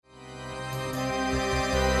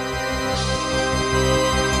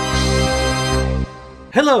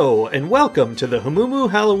Hello, and welcome to the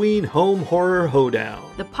Humumu Halloween Home Horror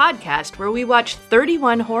Hoedown. The podcast where we watch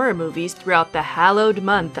 31 horror movies throughout the hallowed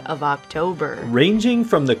month of October. Ranging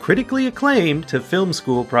from the critically acclaimed to film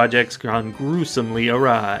school projects gone gruesomely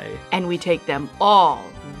awry. And we take them all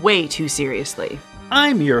way too seriously.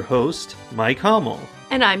 I'm your host, Mike Hummel.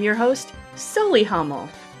 And I'm your host, Sully Hummel.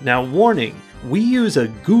 Now warning, we use a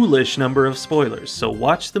ghoulish number of spoilers, so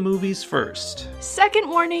watch the movies first. Second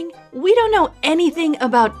warning, we don't know anything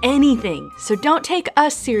about anything, so don't take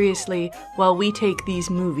us seriously while we take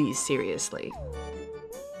these movies seriously.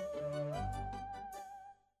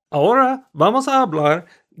 Ahora vamos a hablar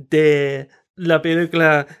de la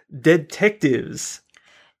película Deadtectives.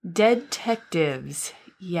 Deadtectives,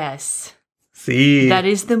 yes. Sí. That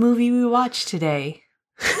is the movie we watched today.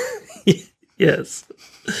 Yes.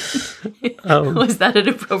 Was that an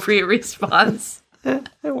appropriate response? It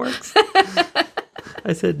works.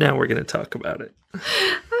 I said, now we're going to talk about it.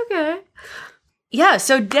 Okay. Yeah,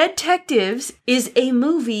 so Deadtectives is a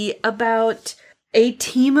movie about a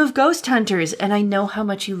team of ghost hunters, and I know how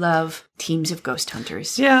much you love teams of ghost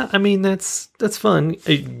hunters. Yeah, I mean, that's fun.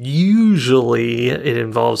 Usually it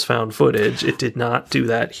involves found footage. It did not do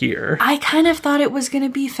that here. I kind of thought it was going to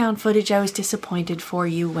be found footage. I was disappointed for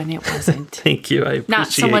you when it wasn't. Thank you. I appreciate Not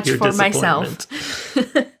so much your for myself.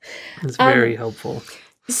 It's very helpful.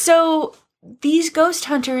 So these ghost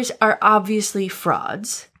hunters are obviously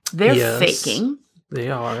frauds. They're Yes, faking. They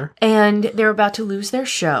are. And they're about to lose their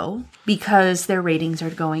show because their ratings are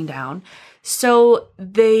going down. So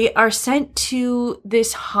they are sent to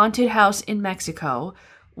this haunted house in Mexico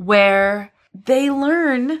where they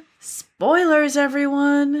learn, spoilers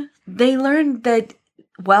everyone, they learn that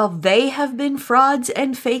while they have been frauds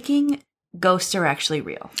and faking, ghosts are actually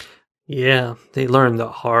real. Yeah, they learned the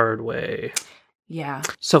hard way. Yeah.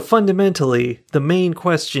 So fundamentally, the main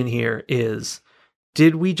question here is,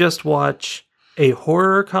 did we just watch a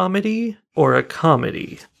horror comedy or a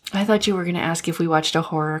comedy? I thought you were going to ask if we watched a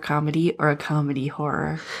horror comedy or a comedy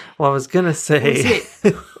horror. Well, I was going to say...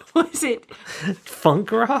 Was it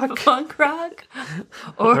funk rock? Funk rock?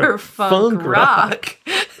 Or funk rock?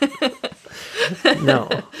 No.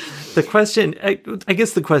 The question, I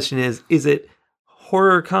guess the question is it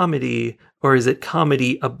horror comedy or is it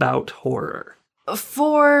comedy about horror?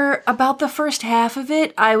 For about the first half of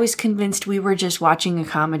it, I was convinced we were just watching a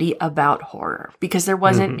comedy about horror because there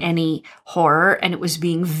wasn't any horror and it was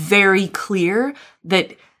being very clear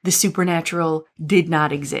that the supernatural did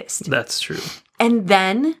not exist. That's true. And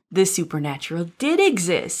then the supernatural did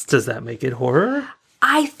exist. Does that make it horror?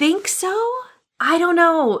 I think so. I don't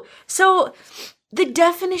know. So the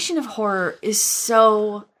definition of horror is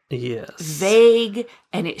so... Yes. vague,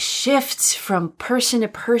 and it shifts from person to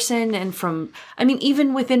person and from, I mean,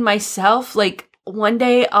 even within myself, like one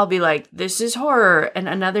day I'll be like, this is horror. And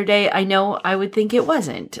another day I know I would think it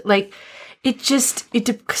wasn't. Like it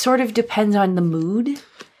sort of depends on the mood.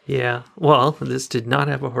 Yeah. Well, this did not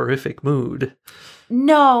have a horrific mood.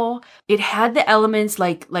 No, it had the elements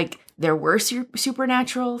like there were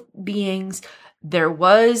supernatural beings. There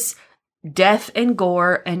was death and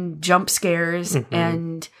gore and jump scares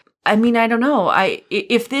and I mean, I don't know.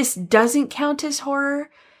 If this doesn't count as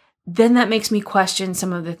horror, then that makes me question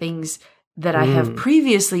some of the things that I have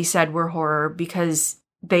previously said were horror because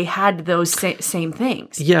they had those same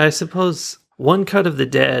things. Yeah, I suppose One Cut of the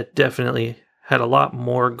Dead definitely had a lot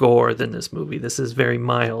more gore than this movie. This is very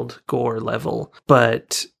mild gore level,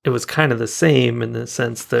 but it was kind of the same in the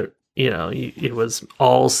sense that, you know, it was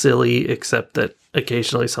all silly except that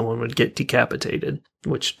occasionally someone would get decapitated,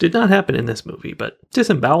 which did not happen in this movie, but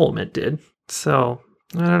disembowelment did. So,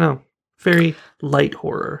 I don't know. Very light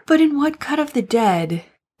horror. But in What Cut of the Dead,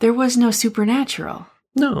 there was no supernatural.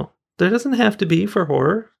 No, there doesn't have to be for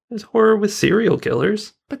horror. There's horror with serial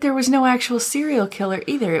killers. But there was no actual serial killer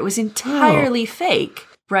either. It was entirely fake,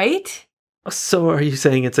 right? So are you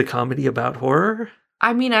saying it's a comedy about horror?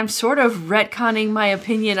 I mean, I'm sort of retconning my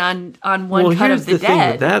opinion on One Cut of the Dead. Well, here's the thing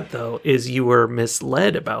with that, though, is you were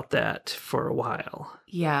misled about that for a while.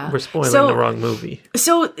 Yeah. We're spoiling the wrong movie.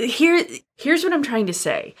 So here's what I'm trying to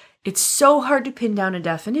say. It's so hard to pin down a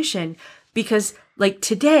definition because, like,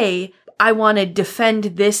 today, I want to defend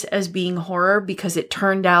this as being horror because it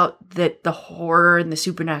turned out that the horror and the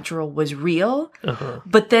supernatural was real.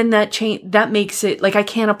 But then that makes it, like, I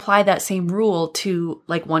can't apply that same rule to,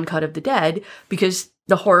 like, One Cut of the Dead because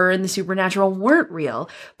the horror and the supernatural weren't real.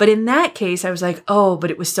 But in that case, I was like, oh,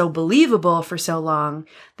 but it was so believable for so long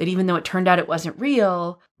that even though it turned out it wasn't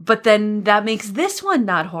real, but then that makes this one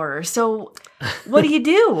not horror. So what do you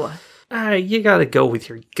do? You gotta go with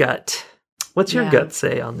your gut. What's your gut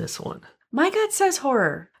say on this one? My gut says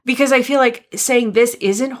horror. Because I feel like saying this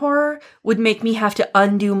isn't horror would make me have to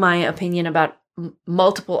undo my opinion about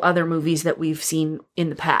multiple other movies that we've seen in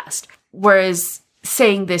the past. Whereas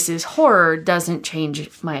saying this is horror doesn't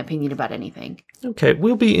change my opinion about anything. Okay,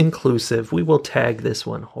 we'll be inclusive. We will tag this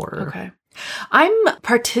one horror. Okay. I'm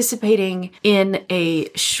participating in a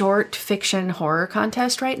short fiction horror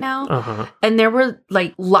contest right now. Uh-huh. And there were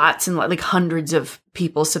like lots and like hundreds of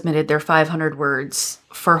people submitted their 500 words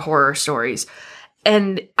for horror stories.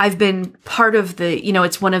 And I've been part of the,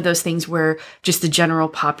 it's one of those things where just the general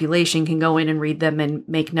population can go in and read them and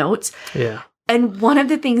make notes. Yeah. And one of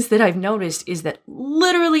the things that I've noticed is that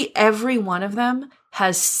literally every one of them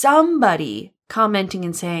has somebody commenting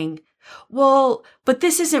and saying, well, but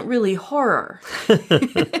this isn't really horror.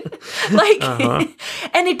 Uh-huh.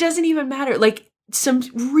 And it doesn't even matter. Like some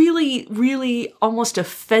really, really almost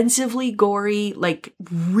offensively gory, like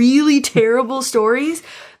really terrible stories.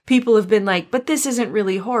 People have been like, but this isn't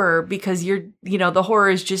really horror because the horror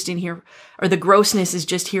is just in here, or the grossness is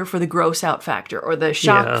just here for the gross out factor or the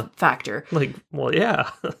shock factor. Like, well, yeah,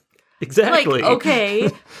 exactly. Like, okay,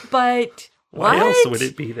 but why else would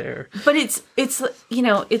it be there? But it's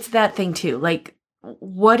that thing too. Like,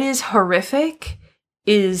 what is horrific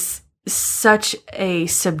is such a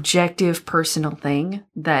subjective personal thing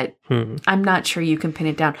that I'm not sure you can pin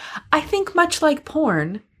it down. I think much like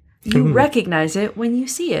porn, you recognize it when you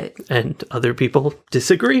see it. And other people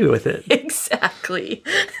disagree with it. Exactly.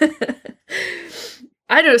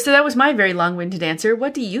 I don't know. So that was my very long-winded answer.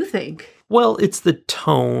 What do you think? Well, it's the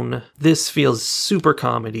tone. This feels super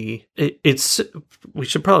comedy. We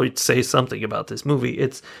should probably say something about this movie.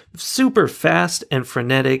 It's super fast and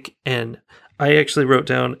frenetic, and I actually wrote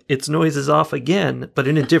down, its noise is off again, but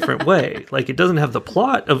in a different way. Like, it doesn't have the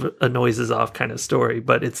plot of a noise is off kind of story,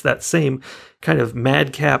 but it's that same kind of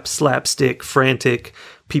madcap, slapstick, frantic,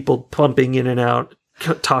 people pumping in and out,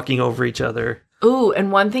 talking over each other. Ooh,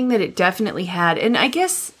 and one thing that it definitely had, and I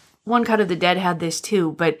guess One Cut of the Dead had this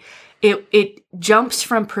too, but it jumps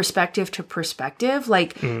from perspective to perspective.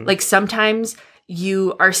 Like sometimes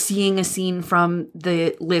you are seeing a scene from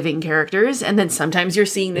the living characters, and then sometimes you're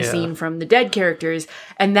seeing the scene from the dead characters.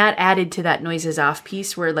 And that added to that noises off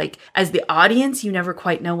piece where, like, as the audience, you never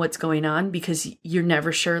quite know what's going on because you're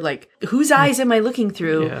never sure, like, whose eyes am I looking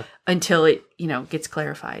through until it, gets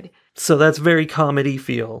clarified. So that's very comedy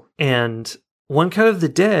feel. And One Cut of the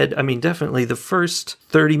Dead, I mean, definitely the first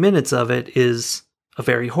 30 minutes of it is a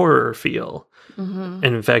very horror feel. Mm-hmm.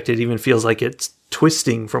 And in fact, it even feels like it's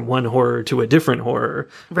twisting from one horror to a different horror,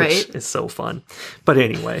 which is so fun. But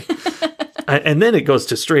anyway, and then it goes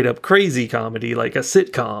to straight up crazy comedy, like a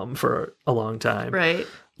sitcom for a long time. Right.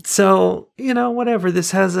 So, whatever.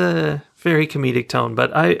 This has a very comedic tone,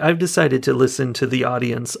 but I've decided to listen to the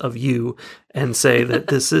audience of you and say that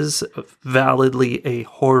this is validly a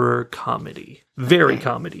horror comedy. Very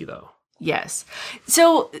comedy, though. Yes.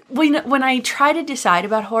 So when I try to decide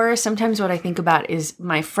about horror, sometimes what I think about is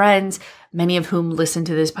my friends, many of whom listen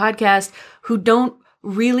to this podcast, who don't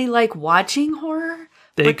really like watching horror,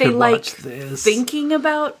 but they like thinking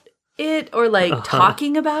about it or like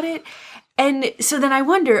talking about it. And so then I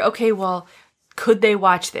wonder, okay, well, could they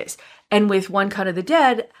watch this? And with One Cut of the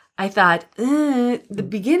Dead, I thought, the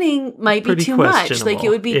beginning might be too much. Like, it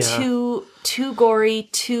would be too gory,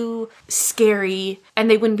 too scary,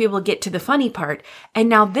 and they wouldn't be able to get to the funny part. And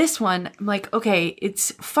now this one, I'm like, okay,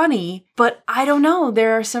 it's funny, but I don't know.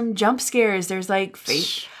 There are some jump scares. There's like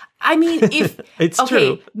fake. I mean, if it's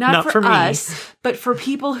true, not for us, but for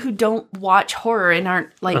people who don't watch horror and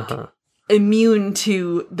aren't like immune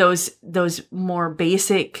to those more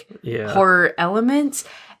basic horror elements.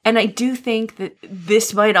 And I do think that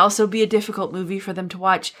this might also be a difficult movie for them to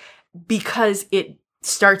watch because it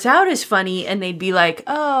starts out as funny and they'd be like,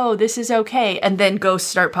 oh, this is okay. And then ghosts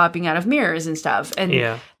start popping out of mirrors and stuff.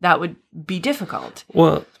 And that would be difficult.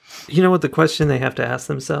 Well, you know what the question they have to ask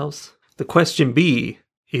themselves? The question B,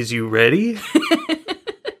 is you ready?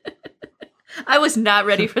 I was not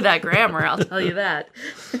ready for that grammar, I'll tell you that.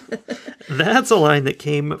 That's a line that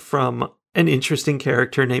came from an interesting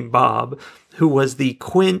character named Bob, who was the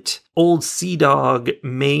quint old sea dog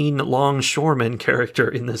Maine longshoreman character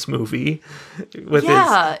in this movie. With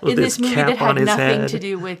in this movie cap that had nothing head. to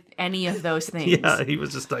do with any of those things. Yeah, he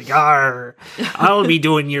was just like, "Arr, I'll be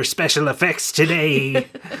doing your special effects today,"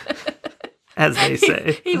 as they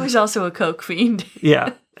say. He was also a coke fiend.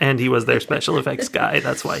 Yeah, and he was their special effects guy.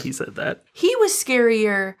 That's why he said that. He was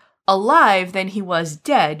scarier alive than he was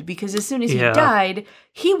dead, because as soon as he died,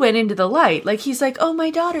 he went into the light. Like, he's like, oh,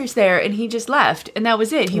 my daughter's there, and he just left, and that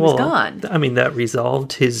was it. He was gone. I mean, that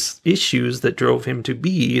resolved his issues that drove him to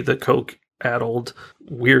be the coke addled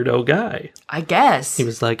weirdo guy. I guess. He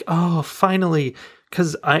was like, oh, finally,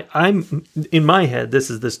 because I'm in my head, this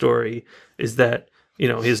is the story, is that,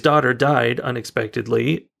 his daughter died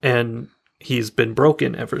unexpectedly and he's been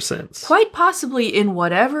broken ever since. Quite possibly in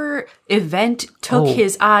whatever event took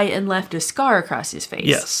his eye and left a scar across his face.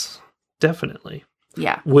 Yes, definitely.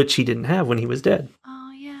 Yeah. Which he didn't have when he was dead.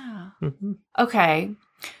 Oh, yeah. Mm-hmm. Okay.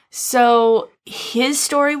 So his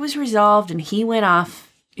story was resolved and he went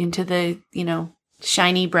off into the,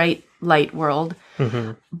 shiny, bright light world.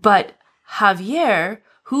 Mm-hmm. But Javier,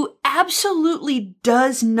 who absolutely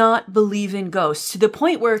does not believe in ghosts, to the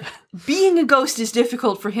point where being a ghost is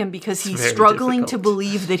difficult for him because he's struggling to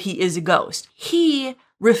believe that he is a ghost. He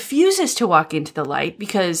refuses to walk into the light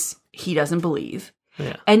because he doesn't believe.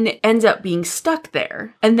 Yeah. And ends up being stuck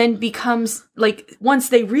there, and then becomes once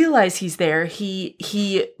they realize he's there, he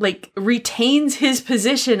retains his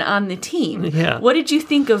position on the team. Yeah. What did you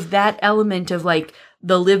think of that element of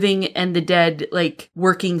the living and the dead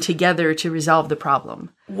working together to resolve the problem?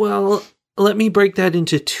 Well, let me break that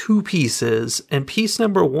into two pieces. And piece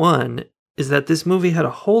number one is that this movie had a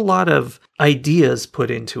whole lot of ideas put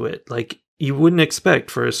into it. You wouldn't expect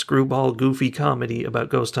for a screwball, goofy comedy about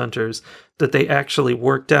ghost hunters that they actually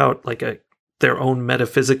worked out their own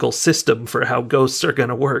metaphysical system for how ghosts are going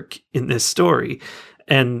to work in this story.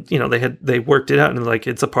 And, they worked it out and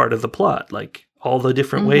it's a part of the plot. All the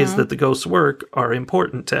different ways that the ghosts work are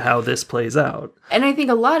important to how this plays out. And I think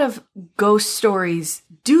a lot of ghost stories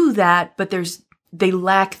do that, but they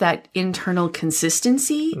lack that internal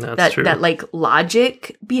consistency, that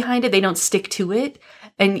logic behind it. They don't stick to it.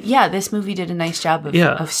 And yeah, this movie did a nice job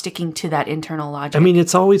of sticking to that internal logic. I mean,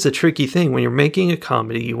 it's always a tricky thing. When you're making a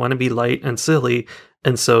comedy, you want to be light and silly.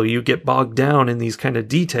 And so you get bogged down in these kind of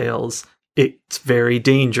details. It's very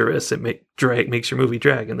dangerous. It makes your movie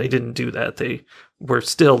drag. And they didn't do that. They were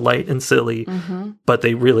still light and silly, but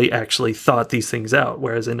they really actually thought these things out.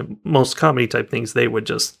 Whereas in most comedy type things, they would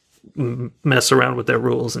just mess around with their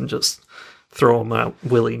rules and just throw them out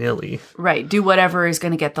willy-nilly. Right. Do whatever is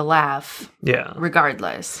going to get the laugh. Yeah.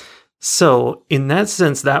 Regardless. So in that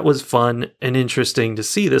sense, that was fun and interesting to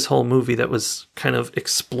see this whole movie that was kind of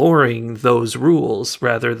exploring those rules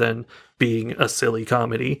rather than being a silly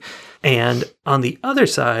comedy. And on the other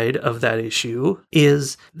side of that issue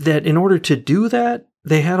is that in order to do that,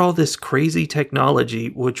 they had all this crazy technology,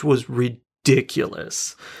 which was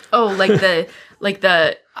ridiculous. Oh,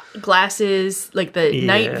 the glasses, the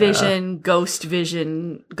night vision, ghost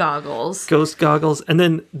vision goggles. Ghost goggles. And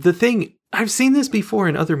then the thing, I've seen this before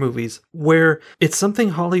in other movies where it's something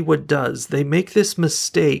Hollywood does. They make this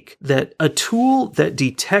mistake that a tool that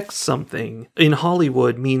detects something in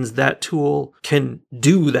Hollywood means that tool can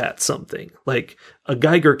do that something. Like a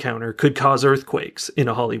Geiger counter could cause earthquakes in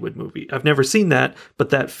a Hollywood movie. I've never seen that, but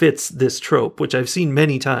that fits this trope, which I've seen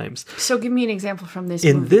many times. So give me an example from this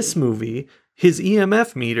movie. In this movie, his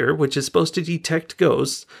EMF meter, which is supposed to detect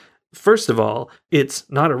ghosts, first of all, it's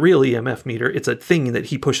not a real EMF meter. It's a thing that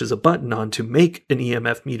he pushes a button on to make an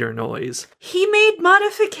EMF meter noise. He made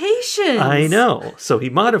modifications. I know. So he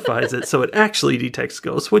modifies it so it actually detects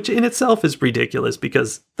ghosts, which in itself is ridiculous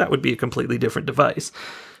because that would be a completely different device.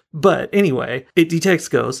 But anyway, it detects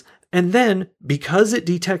ghosts. And then, because it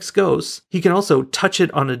detects ghosts, he can also touch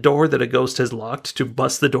it on a door that a ghost has locked to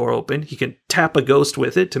bust the door open. He can tap a ghost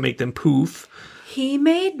with it to make them poof. He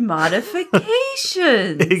made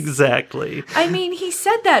modifications. Exactly. I mean, he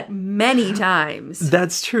said that many times.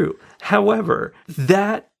 That's true. However,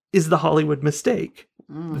 that is the Hollywood mistake.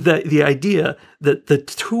 The idea that the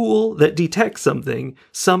tool that detects something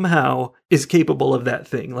somehow is capable of that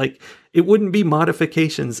thing. It wouldn't be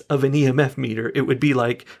modifications of an EMF meter. It would be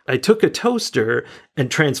I took a toaster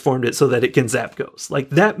and transformed it so that it can zap ghosts.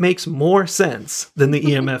 That makes more sense than the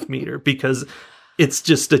EMF meter because it's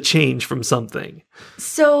just a change from something.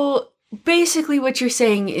 So basically what you're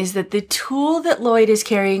saying is that the tool that Lloyd is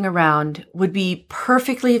carrying around would be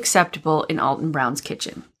perfectly acceptable in Alton Brown's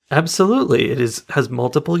kitchen. Absolutely. It has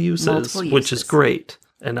multiple uses, which is great.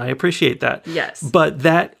 And I appreciate that. Yes. But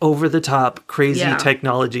that over-the-top crazy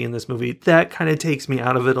technology in this movie, that kind of takes me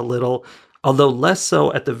out of it a little. Although less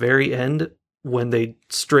so at the very end when they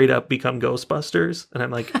straight up become Ghostbusters. And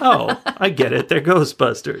I'm like, oh, I get it. They're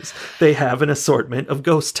Ghostbusters. They have an assortment of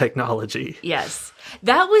ghost technology. Yes.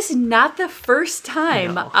 That was not the first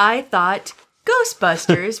time I thought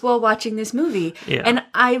Ghostbusters while watching this movie. Yeah. And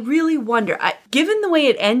I really wonder, given the way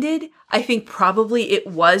it ended, I think probably it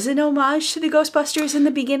was an homage to the Ghostbusters in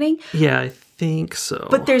the beginning. Yeah, I think so.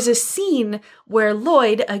 But there's a scene where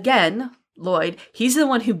Lloyd, again, Lloyd. He's the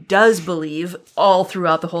one who does believe all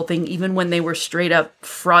throughout the whole thing, even when they were straight up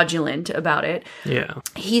fraudulent about it. Yeah.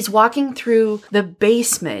 He's walking through the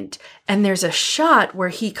basement, and there's a shot where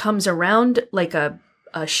he comes around like a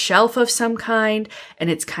shelf of some kind, and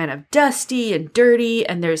it's kind of dusty and dirty,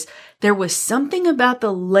 and there was something about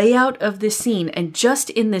the layout of this scene, and just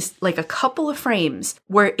in this, like a couple of frames,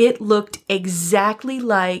 where it looked exactly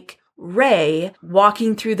like Ray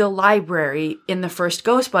walking through the library in the first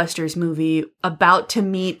Ghostbusters movie, about to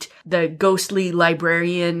meet the ghostly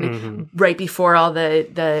librarian right before all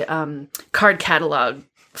the card catalog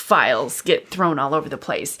files get thrown all over the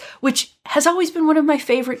place, which has always been one of my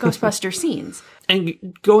favorite Ghostbuster scenes.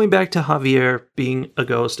 And going back to Javier being a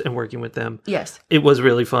ghost and working with them. Yes. It was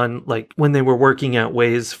really fun. Like when they were working out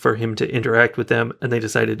ways for him to interact with them and they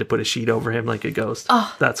decided to put a sheet over him like a ghost.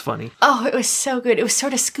 Oh, that's funny. Oh, it was so good. It was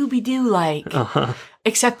sort of Scooby-Doo-like.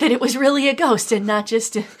 Except that it was really a ghost and not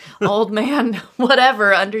just an old man,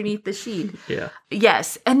 whatever, underneath the sheet. Yeah.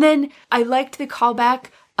 Yes. And then I liked the callback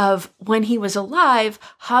of when he was alive,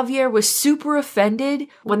 Javier was super offended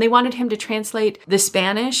when they wanted him to translate the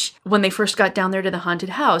Spanish when they first got down there to the haunted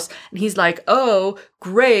house. And he's like, oh,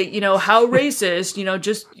 great, how racist,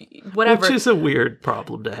 just whatever. Which is a weird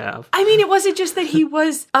problem to have. I mean, it wasn't just that he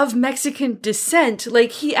was of Mexican descent.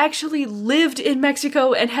 Like, he actually lived in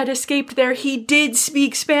Mexico and had escaped there. He did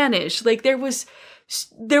speak Spanish. Like, there was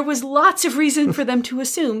lots of reason for them to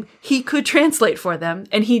assume he could translate for them,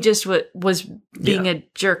 and he just was being a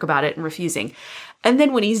jerk about it and refusing. And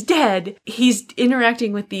then when he's dead, he's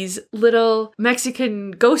interacting with these little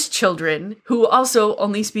Mexican ghost children who also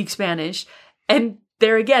only speak Spanish, and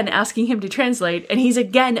they're again asking him to translate, and he's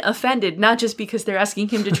again offended, not just because they're asking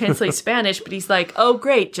him to translate Spanish, but he's like, oh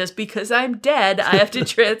great, just because I'm dead, I have to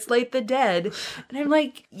translate the dead. And I'm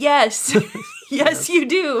like, yes, yes you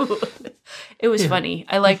do. It was funny.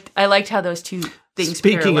 I liked how those two things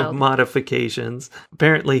Speaking paralleled. of modifications,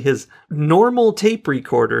 apparently his normal tape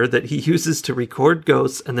recorder that he uses to record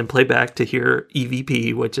ghosts and then play back to hear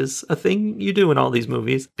EVP, which is a thing you do in all these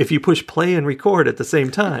movies. If you push play and record at the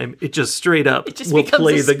same time, it just straight up will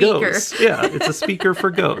play the ghosts. Yeah, it's a speaker for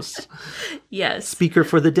ghosts. Yes. Speaker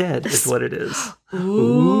for the dead is what it is.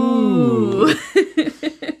 Ooh.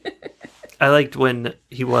 I liked when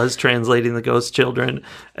he was translating the ghost children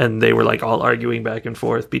and they were like all arguing back and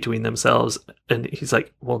forth between themselves. And he's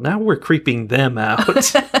like, well, now we're creeping them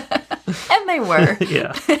out. And they were.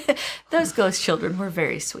 Yeah. Those ghost children were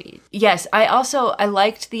very sweet. Yes, I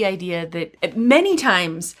liked the idea that many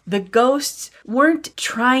times the ghosts weren't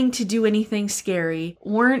trying to do anything scary,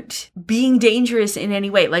 weren't being dangerous in any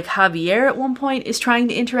way. Like Javier at one point is trying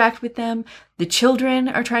to interact with them. The children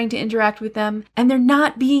are trying to interact with them, and they're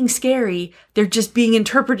not being scary. They're just being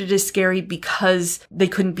interpreted as scary because they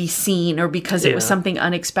couldn't be seen or because it was something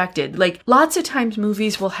unexpected. Like, lots of times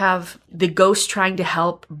movies will have the ghost trying to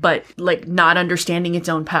help, but like not understanding its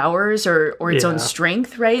own powers or its own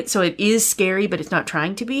strength, right? So it is scary, but it's not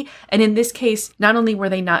trying to be. And in this case, not only were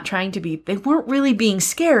they not trying to be, they weren't really being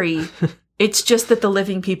scary. It's just that the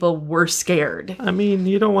living people were scared. I mean,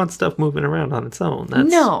 you don't want stuff moving around on its own.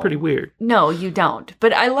 That's pretty weird. No, you don't.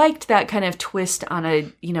 But I liked that kind of twist on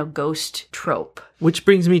a, ghost trope. Which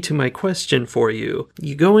brings me to my question for you.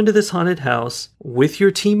 You go into this haunted house with your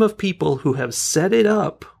team of people who have set it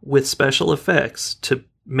up with special effects to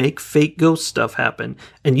make fake ghost stuff happen,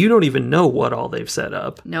 and you don't even know what all they've set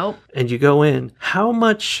up. Nope. And you go in. How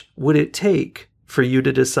much would it take for you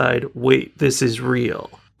to decide, wait, this is real?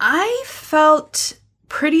 I felt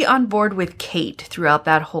pretty on board with Kate throughout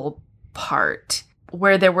that whole part,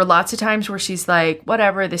 where there were lots of times where she's like,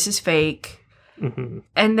 whatever, this is fake. Mm-hmm.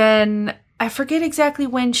 And then I forget exactly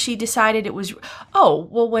when she decided it was,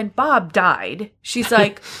 when Bob died, she's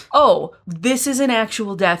like, oh, this is an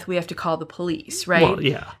actual death, we have to call the police, right? Well,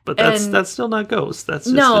 yeah, but that's still not ghost, that's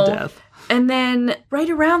just a death. And then right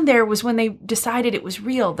around there was when they decided it was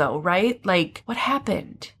real, though, right? Like, what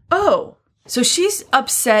happened? Oh, so she's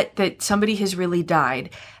upset that somebody has really died,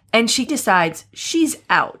 and she decides she's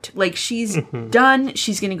out. Like, she's done.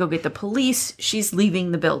 She's going to go get the police. She's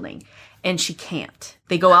leaving the building, and she can't.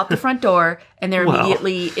 They go out the front door, and they're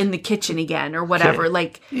immediately in the kitchen again or whatever. Okay.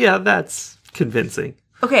 Like, yeah, that's convincing.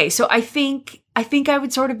 Okay, so I think I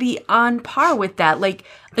would sort of be on par with that. Like,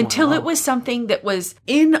 until it was something that was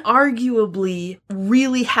inarguably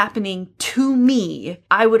really happening to me,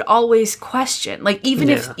 I would always question. Like, even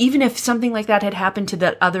if something like that had happened to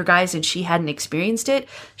the other guys and she hadn't experienced it,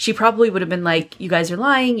 she probably would have been like, you guys are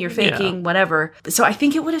lying, you're faking, whatever. So I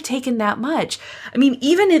think it would have taken that much. I mean,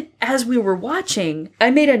 even as we were watching,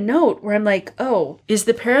 I made a note where I'm like, oh, is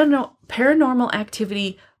the paranormal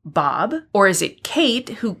activity Bob? Or is it Kate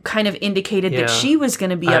who kind of indicated that she was going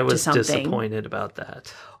to be up to something? I was disappointed about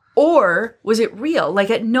that. Or was it real? Like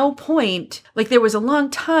at no point, like there was a long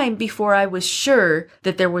time before I was sure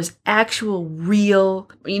that there was actual real,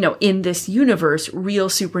 in this universe, real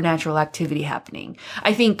supernatural activity happening.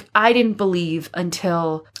 I think I didn't believe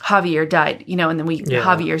until Javier died, and then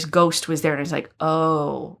Javier's ghost was there and I was like,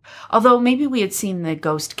 oh. Although maybe we had seen the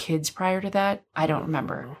ghost kids prior to that. I don't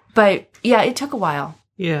remember. But yeah, it took a while.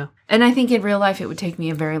 Yeah. And I think in real life, it would take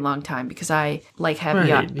me a very long time because I, like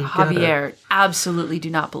Javier, absolutely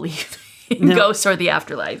do not believe in ghosts or the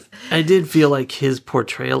afterlife. I did feel like his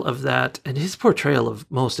portrayal of that and his portrayal of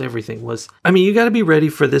most everything was, you got to be ready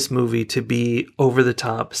for this movie to be over the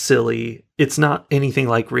top, silly. It's not anything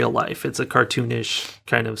like real life. It's a cartoonish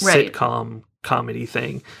kind of sitcom comedy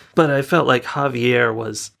thing. But I felt like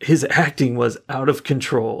his acting was out of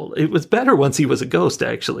control. It was better once he was a ghost,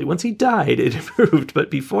 actually. Once he died, it improved.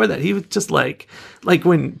 But before that, he was just like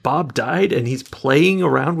when Bob died and he's playing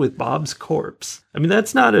around with Bob's corpse.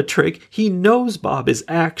 That's not a trick. He knows Bob is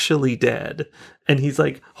actually dead. And he's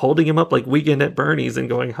like holding him up like Weekend at Bernie's and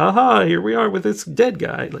going, haha, here we are with this dead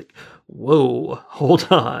guy. Like, whoa, hold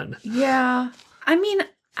on. Yeah.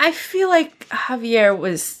 I feel like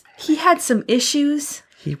Javier he had some issues.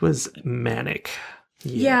 He was manic.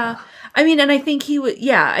 Yeah. And I think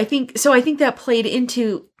I think that played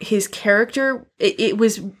into his character. It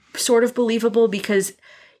was sort of believable because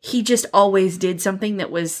he just always did something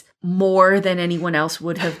that was more than anyone else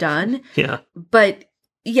would have done. Yeah. But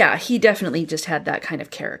yeah, he definitely just had that kind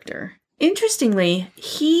of character. Interestingly,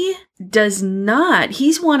 he's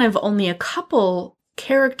one of only a couple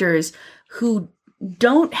characters who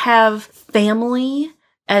don't have family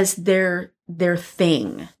as their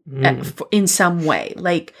thing in some way.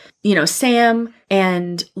 Like, Sam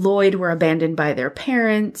and Lloyd were abandoned by their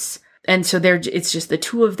parents. And so it's just the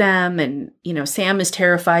two of them. And, Sam is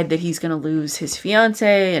terrified that he's going to lose his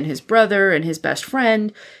fiance and his brother and his best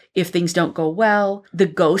friend if things don't go well. The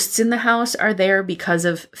ghosts in the house are there because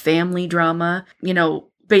of family drama,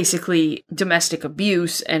 basically domestic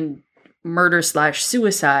abuse and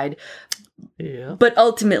murder/suicide. Yeah. But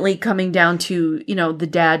ultimately coming down to, the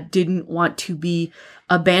dad didn't want to be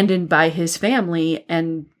abandoned by his family.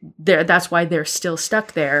 And that's why they're still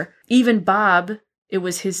stuck there. Even Bob, it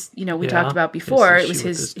was his, we talked about before, it was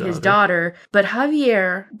his daughter. But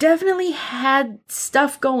Javier definitely had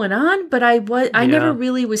stuff going on, but I never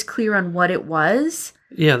really was clear on what it was.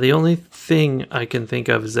 Yeah, the only thing I can think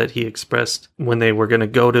of is that he expressed when they were going to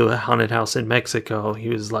go to a haunted house in Mexico, he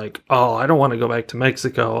was like, oh, I don't want to go back to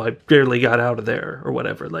Mexico. I barely got out of there or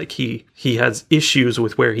whatever. Like he has issues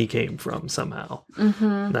with where he came from somehow.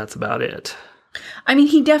 Mm-hmm. That's about it.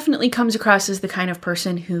 He definitely comes across as the kind of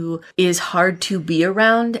person who is hard to be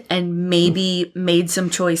around and maybe made some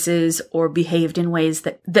choices or behaved in ways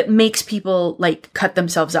that makes people like cut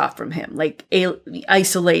themselves off from him, like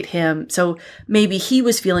isolate him. So maybe he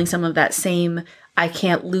was feeling some of that same, I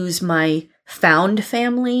can't lose my found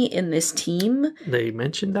family in this team. They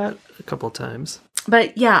mentioned that a couple of times.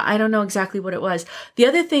 But yeah, I don't know exactly what it was. The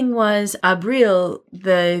other thing was Abril,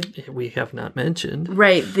 we have not mentioned.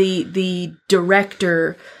 Right, the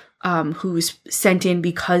director who's sent in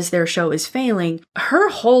because their show is failing. Her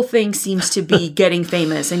whole thing seems to be getting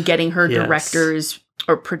famous and getting her director's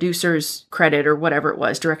or producer's credit or whatever it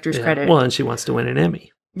was, director's credit. Well, and she wants to win an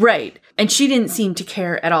Emmy. Right. And she didn't seem to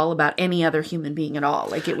care at all about any other human being at all.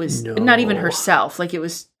 Like it was not even herself. Like it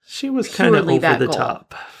was She was kind of over the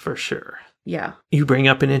top, for sure. Yeah. You bring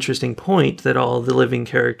up an interesting point that all the living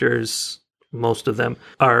characters, most of them,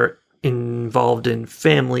 are involved in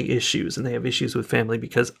family issues, and they have issues with family,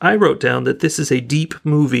 because I wrote down that this is a deep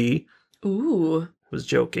movie. Ooh. I was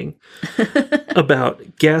joking. About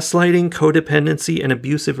gaslighting, codependency, and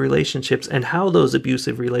abusive relationships, and how those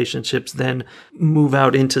abusive relationships then move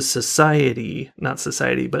out into society, not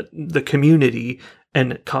society, but the community,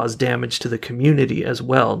 and cause damage to the community as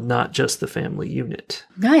well, not just the family unit.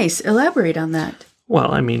 Nice. Elaborate on that.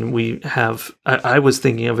 Well, I mean, we have... I was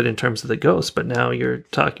thinking of it in terms of the ghosts, but now you're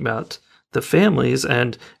talking about the families,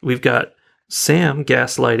 and we've got Sam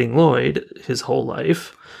gaslighting Lloyd his whole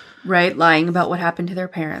life. Right, lying about what happened to their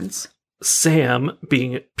parents. Sam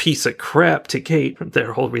being a piece of crap to Kate,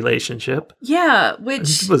 their whole relationship. Yeah,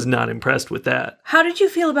 which... I was not impressed with that. How did you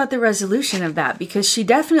feel about the resolution of that? Because she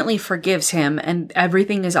definitely forgives him and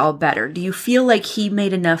everything is all better. Do you feel like he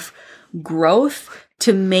made enough growth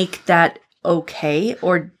to make that okay?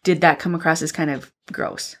 Or did that come across as kind of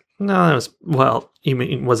gross? No, that was... Well, you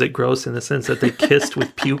mean, was it gross in the sense that they kissed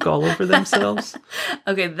with puke all over themselves?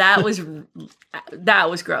 Okay, that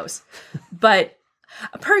was gross. But...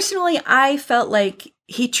 personally, I felt like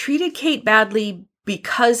he treated Kate badly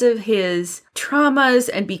because of his traumas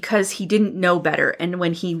and because he didn't know better. And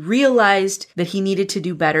when he realized that he needed to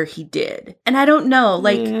do better, he did. And I don't know,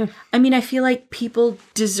 like, I mean, I feel like people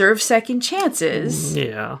deserve second chances.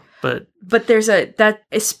 Yeah, but there's that,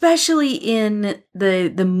 especially in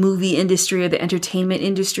the movie industry or the entertainment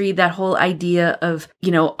industry, that whole idea of,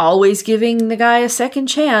 you know, always giving the guy a second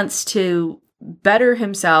chance to better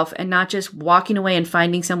himself and not just walking away and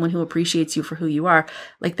finding someone who appreciates you for who you are.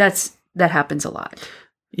 Like that happens a lot.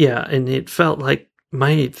 Yeah, and it felt like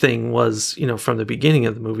my thing was, you know, from the beginning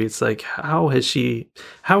of the movie, it's like, how is she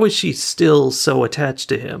still so attached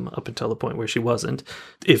to him up until the point where she wasn't,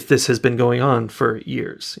 if this has been going on for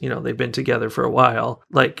years? You know, they've been together for a while.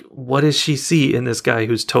 Like, what does she see in this guy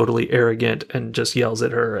who's totally arrogant and just yells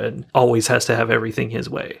at her and always has to have everything his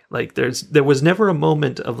way? Like, there was never a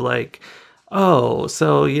moment of like, oh,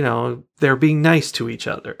 so, you know, they're being nice to each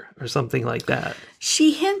other or something like that.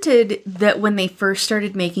 She hinted that when they first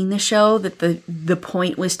started making the show that the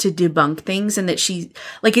point was to debunk things, and that she,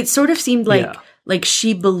 like, it sort of seemed like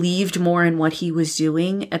she believed more in what he was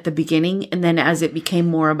doing at the beginning. And then as it became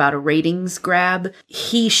more about a ratings grab,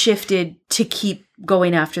 he shifted to keep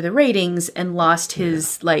going after the ratings and lost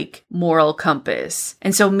his like moral compass.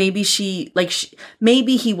 And so maybe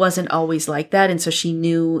maybe he wasn't always like that. And so she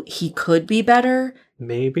knew he could be better.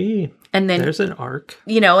 Maybe. And then there's an arc,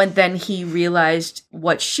 you know, and then he realized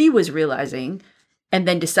what she was realizing and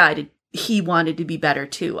then decided he wanted to be better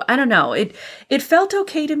too. I don't know. It felt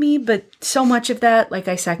okay to me, but so much of that, like,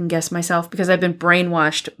 I second guess myself because I've been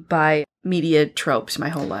brainwashed by media tropes my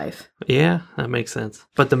whole life. Yeah, that makes sense.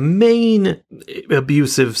 But the main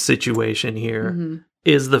abusive situation here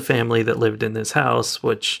is the family that lived in this house,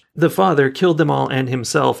 which the father killed them all and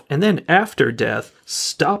himself, and then after death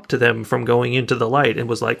stopped them from going into the light and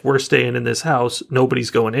was like, we're staying in this house, nobody's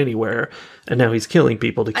going anywhere, and now he's killing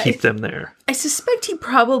people to keep them there. I suspect he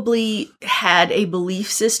probably had a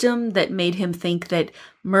belief system that made him think that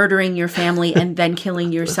murdering your family and then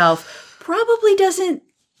killing yourself probably doesn't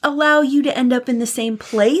allow you to end up in the same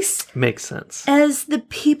place. Makes sense. As the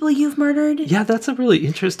people you've murdered. Yeah, that's a really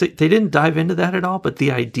interesting... They didn't dive into that at all, but the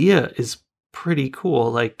idea is pretty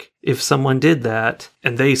cool. Like, if someone did that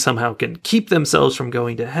and they somehow can keep themselves from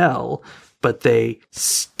going to hell, but they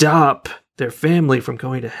stop their family from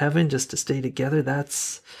going to heaven just to stay together,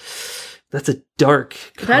 that's a dark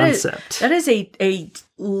concept. That is a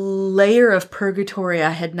layer of purgatory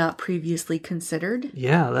I had not previously considered.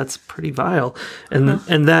 Yeah, that's pretty vile. And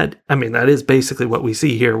that, I mean, that is basically what we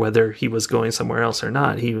see here, whether he was going somewhere else or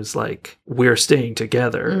not. He was like, we're staying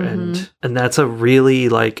together. And that's a really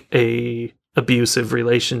like a abusive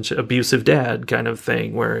relationship, abusive dad kind of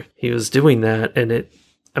thing, where he was doing that. And it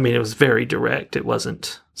was very direct. It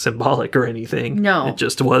wasn't symbolic or anything. No. It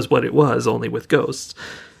just was what it was, only with ghosts.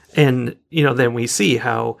 And, you know, then we see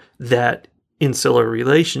how that insular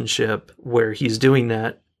relationship where he's doing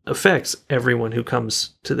that affects everyone who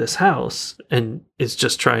comes to this house and is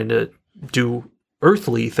just trying to do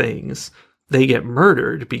earthly things. They get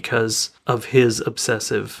murdered because of his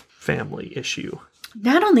obsessive family issue.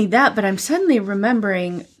 Not only that, but I'm suddenly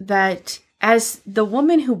remembering that as the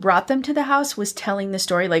woman who brought them to the house was telling the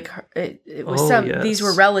story, like it was these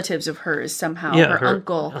were relatives of hers somehow, her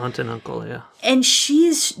uncle. Aunt and uncle, yeah. And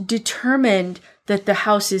she's determined that the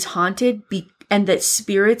house is haunted and that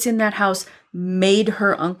spirits in that house made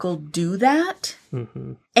her uncle do that.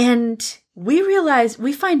 Mm-hmm. And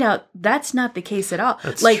we find out that's not the case at all.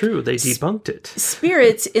 That's like, true. They debunked it.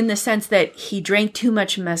 Spirits in the sense that he drank too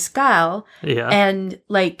much mezcal and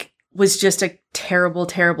like was just a terrible,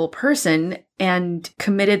 terrible person and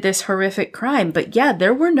committed this horrific crime. But yeah,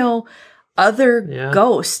 there were no other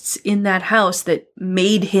ghosts in that house that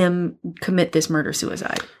made him commit this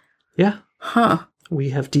murder-suicide. Yeah. Huh.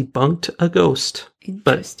 We have debunked a ghost.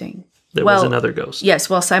 Interesting. There was another ghost. Yes,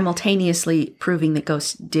 while simultaneously proving that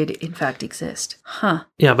ghosts did in fact exist. Huh.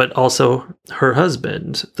 Yeah, but also her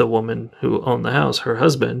husband, the woman who owned the house, her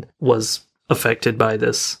husband was affected by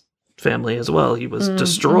this family as well. He was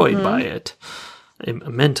destroyed by it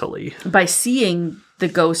mentally. By seeing the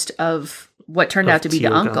ghost of what turned out to be the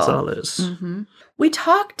uncle. Gonzalez. Mm-hmm. We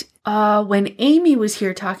talked, when Amy was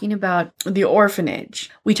here talking about the orphanage,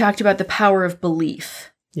 we talked about the power of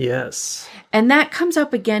belief. Yes. And that comes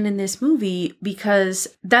up again in this movie because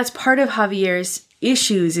that's part of Javier's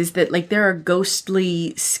issues, is that like there are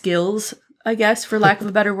ghostly skills, I guess, for lack of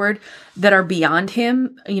a better word, that are beyond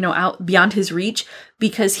him, you know, out beyond his reach,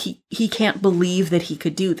 because he can't believe that he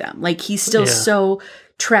could do them. Like he's still so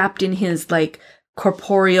trapped in his like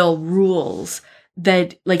corporeal rules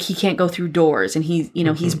that like he can't go through doors and he's, you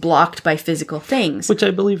know, he's blocked by physical things. Which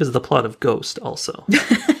I believe is the plot of Ghost also.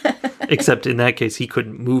 Except in that case, he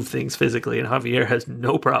couldn't move things physically, and Javier has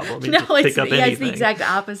no problem. He just pick up anything. It's the exact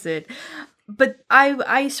opposite. But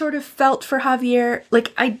I sort of felt for Javier,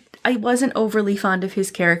 like I wasn't overly fond of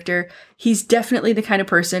his character. He's definitely the kind of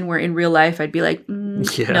person where in real life I'd be like,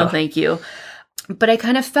 no, thank you. But I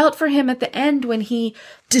kind of felt for him at the end when he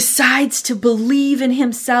decides to believe in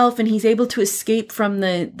himself and he's able to escape from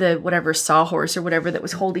the whatever sawhorse or whatever that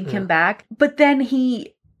was holding him back. But then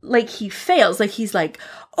he fails. Like he's like,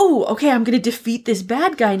 oh, okay, I'm going to defeat this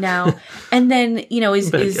bad guy now. And then, you know, it's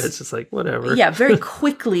just like, whatever. Yeah, very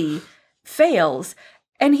quickly fails.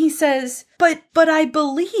 And he says, but I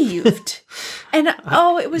believed. And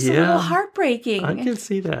it was a little heartbreaking. I can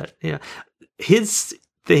see that. Yeah. His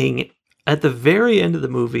thing at the very end of the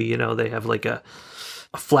movie, you know, they have like a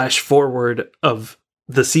flash forward of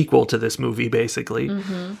the sequel to this movie, basically.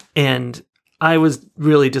 Mm-hmm. And I was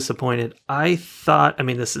really disappointed. I thought, I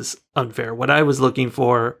mean, this is unfair. What I was looking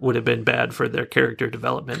for would have been bad for their character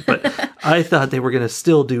development, but I thought they were going to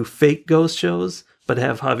still do fake ghost shows, but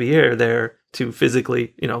have Javier there to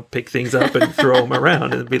physically, you know, pick things up and throw them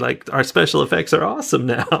around and be like, our special effects are awesome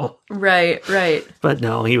now. Right. But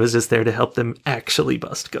no, he was just there to help them actually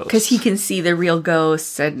bust ghosts. Because he can see the real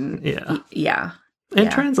ghosts and... Yeah.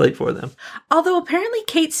 And translate for them. Although apparently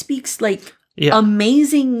Kate speaks like...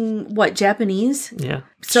 amazing, Japanese? Yeah.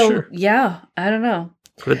 So, sure. Yeah, I don't know.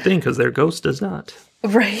 Good thing, because their ghost does not.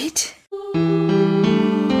 Right?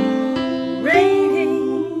 Ratings.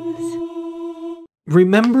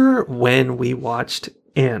 Remember when we watched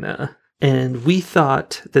Anna, and we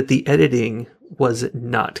thought that the editing was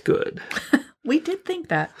not good? We did think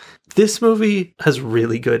that. This movie has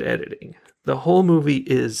really good editing. The whole movie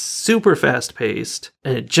is super fast-paced,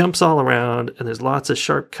 and it jumps all around, and there's lots of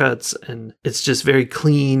sharp cuts, and it's just very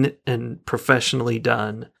clean and professionally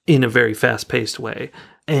done in a very fast-paced way.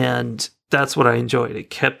 And that's what I enjoyed. It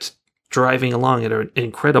kept driving along at an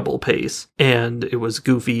incredible pace, and it was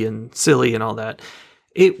goofy and silly and all that.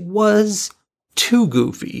 It was too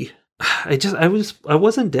goofy. I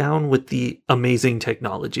wasn't down with the amazing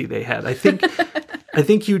technology they had. I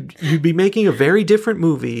think you'd be making a very different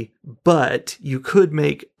movie, but you could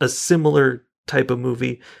make a similar type of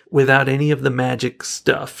movie without any of the magic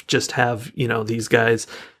stuff. Just have, you know, these guys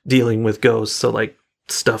dealing with ghosts. So like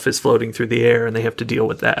stuff is floating through the air and they have to deal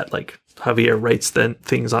with that. Like Javier writes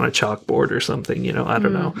things on a chalkboard or something, you know, I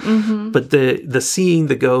don't know. Mm-hmm. But the seeing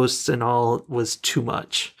the ghosts and all was too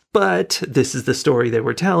much. But this is the story they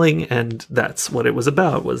were telling, and that's what it was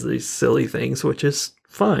about, was these silly things, which is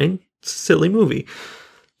fine. It's a silly movie.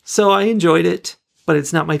 So I enjoyed it, but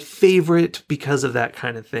it's not my favorite because of that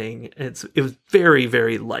kind of thing. It was very,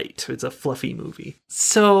 very light. It's a fluffy movie.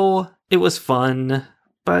 So it was fun,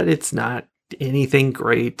 but it's not anything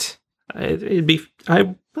great.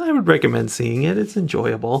 I would recommend seeing it. It's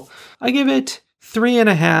enjoyable. I give it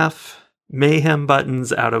 3.5 mayhem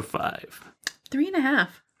buttons out of 5. 3.5.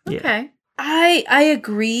 Okay. Yeah. I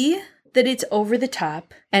agree that it's over the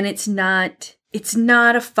top, and it's not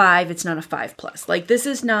a 5, it's not a 5+. Like, this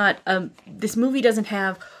is not, this movie doesn't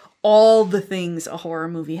have all the things a horror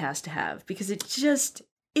movie has to have, because it barely...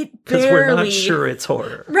 Because we're not sure it's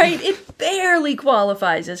horror. Right, it barely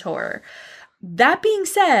qualifies as horror. That being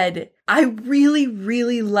said, I really,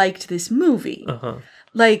 really liked this movie. Uh-huh.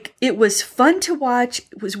 Like, it was fun to watch.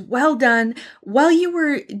 It was well done. While you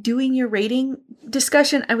were doing your rating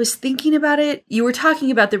discussion, I was thinking about it. You were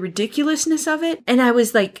talking about the ridiculousness of it, and I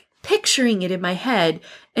was like picturing it in my head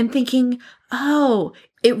and thinking, oh,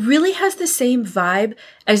 it really has the same vibe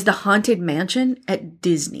as the Haunted Mansion at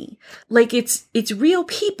Disney. Like, it's real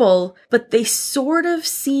people, but they sort of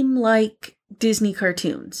seem like Disney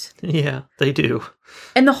cartoons. Yeah, they do.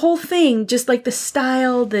 And the whole thing, just like the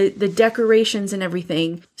style, the decorations and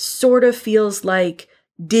everything, sort of feels like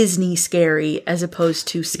Disney scary as opposed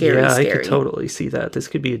to scary. Yeah, I could totally see that. This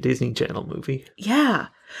could be a Disney Channel movie. Yeah.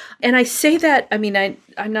 And I say that, I mean,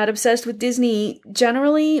 I'm not obsessed with Disney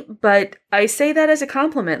generally, but I say that as a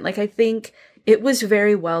compliment. Like, I think it was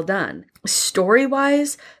very well done.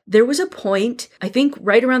 Story-wise, there was a point, I think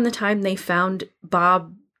right around the time they found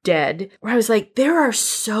Bob dead, where I was like, there are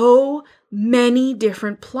so many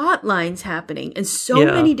different plot lines happening and so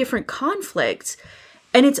many different conflicts,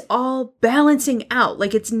 and it's all balancing out.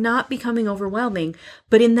 Like, it's not becoming overwhelming,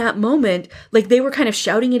 but in that moment, like, they were kind of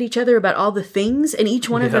shouting at each other about all the things, and each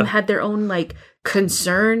one of them had their own, like,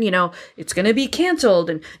 concern, you know, it's gonna be canceled,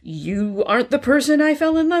 and you aren't the person I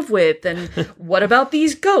fell in love with, and what about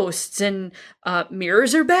these ghosts, and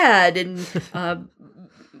mirrors are bad, and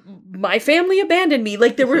my family abandoned me.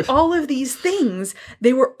 Like there were all of these things.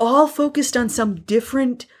 They were all focused on some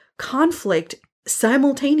different conflict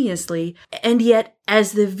simultaneously. And yet,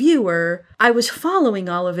 as the viewer, I was following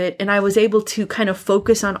all of it and I was able to kind of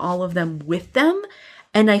focus on all of them with them.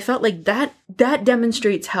 And I felt like that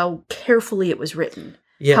demonstrates how carefully it was written.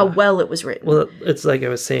 Yeah. How well it was written. Well, it's like I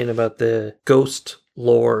was saying about the ghost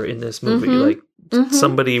lore in this movie. Like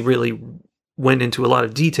somebody really went into a lot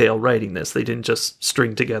of detail writing this. They didn't just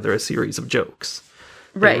string together a series of jokes.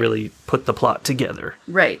 They really put the plot together.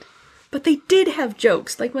 Right. But they did have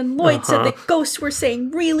jokes. Like when Lloyd said that ghosts were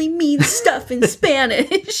saying really mean stuff in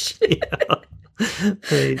Spanish. Yeah,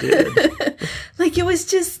 they did. Like it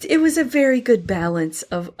was a very good balance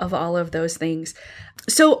of all of those things.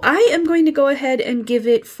 So I am going to go ahead and give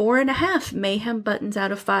it 4.5 mayhem buttons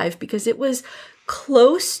out of 5 because it was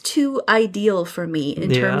close to ideal for me in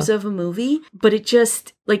terms of a movie, but it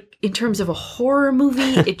just, like, in terms of a horror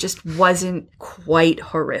movie, it just wasn't quite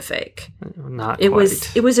horrific. Not it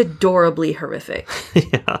quite. It was adorably horrific.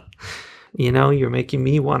 Yeah. You know, you're making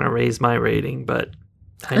me want to raise my rating, but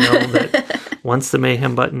I know that once the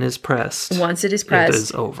mayhem button is pressed, it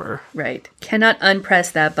is over. Right. Cannot unpress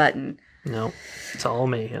that button. No, it's all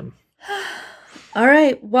mayhem. All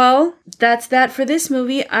right, well, that's that for this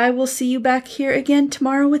movie. I will see you back here again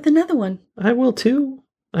tomorrow with another one. I will too.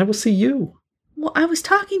 I will see you. Well, I was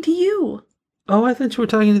talking to you. Oh, I thought you were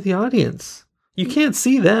talking to the audience. You can't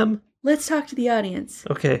see them. Let's talk to the audience.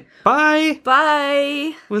 Okay. Bye.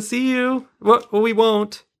 Bye. We'll see you. Well, we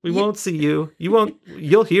won't. We won't see you. You won't.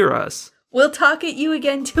 You'll hear us. We'll talk at you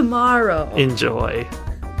again tomorrow. Enjoy.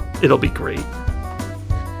 It'll be great.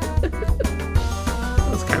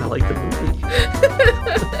 That's kind of like the movie.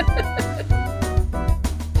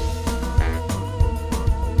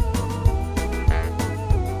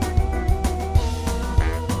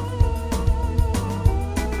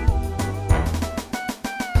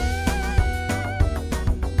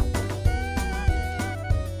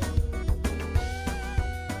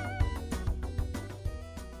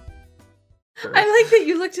 I like that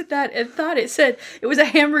you looked at that and thought it said it was a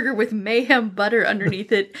hamburger with mayhem butter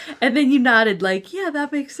underneath it, and then you nodded like, yeah,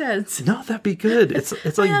 that makes sense. No, that'd be good. It's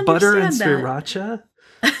like butter and sriracha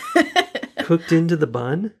cooked into the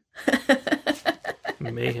bun.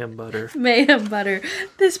 Mayhem butter. Mayhem butter.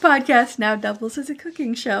 This podcast now doubles as a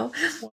cooking show.